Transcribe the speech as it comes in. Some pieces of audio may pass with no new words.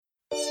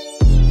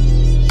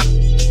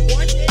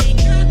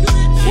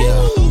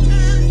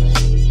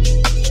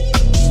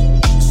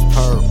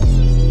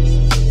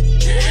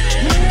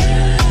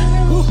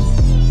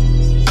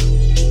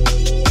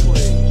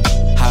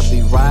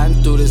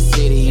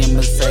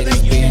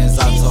Mercedes Benz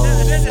Auto.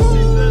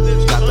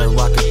 Got that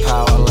rocket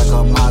power like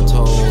a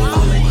motto.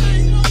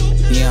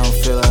 Yeah, I'm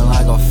feeling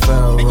like a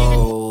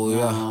pharaoh,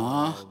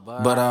 yeah.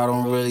 But I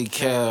don't really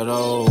care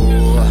though,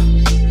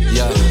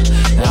 yeah.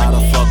 And how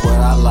the fuck would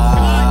I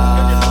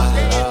lie?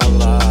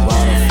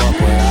 Why the fuck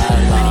would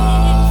I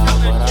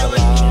lie?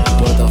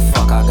 What the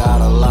fuck I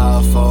gotta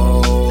lie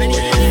for?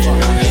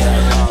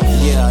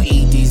 Yeah, I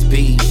eat these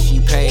beats, she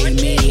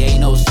paid me,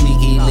 ain't no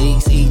sneaky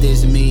leaks. Eat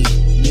this meat,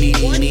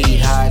 meaty,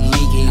 hot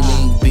leaky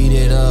link, beat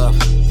it up.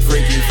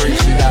 Freaky freak,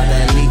 she got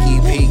that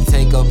leaky peak,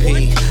 take a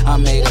peek. I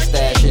made her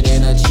stash it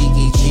in her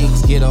cheeky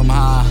cheeks, get them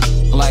high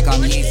like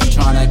I'm Yeezy,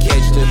 tryna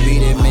catch the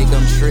beat and make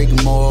them trick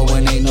more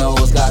when they know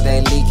it's got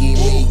that leaky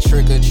leak.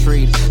 Trick or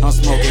treat, I'm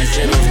smoking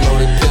zittles,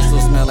 loaded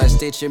pistols, smell like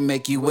stitch and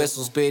make you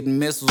whistle, spitting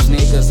missiles.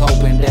 Niggas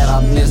hoping that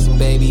I miss her,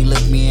 baby,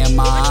 look me in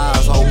my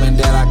eyes, hoping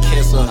that I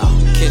kiss her.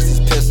 Kisses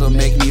piss her,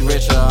 make me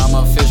richer, I'm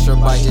a fisher,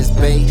 bite this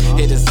bait,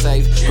 hit the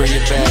safe, bring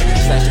it back,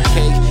 stash a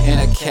cake in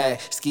a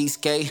cat, ski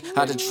skate,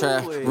 out the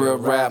trap, real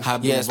rap,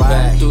 yes,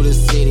 back through the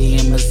city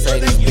in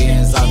Mercedes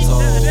Benz Auto.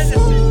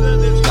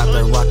 Got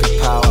that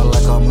rocket power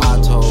like a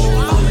motto.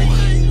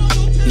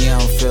 Yeah,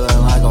 I'm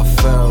feeling like a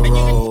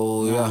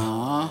pharaoh,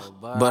 yeah.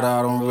 But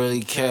I don't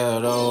really care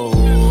though.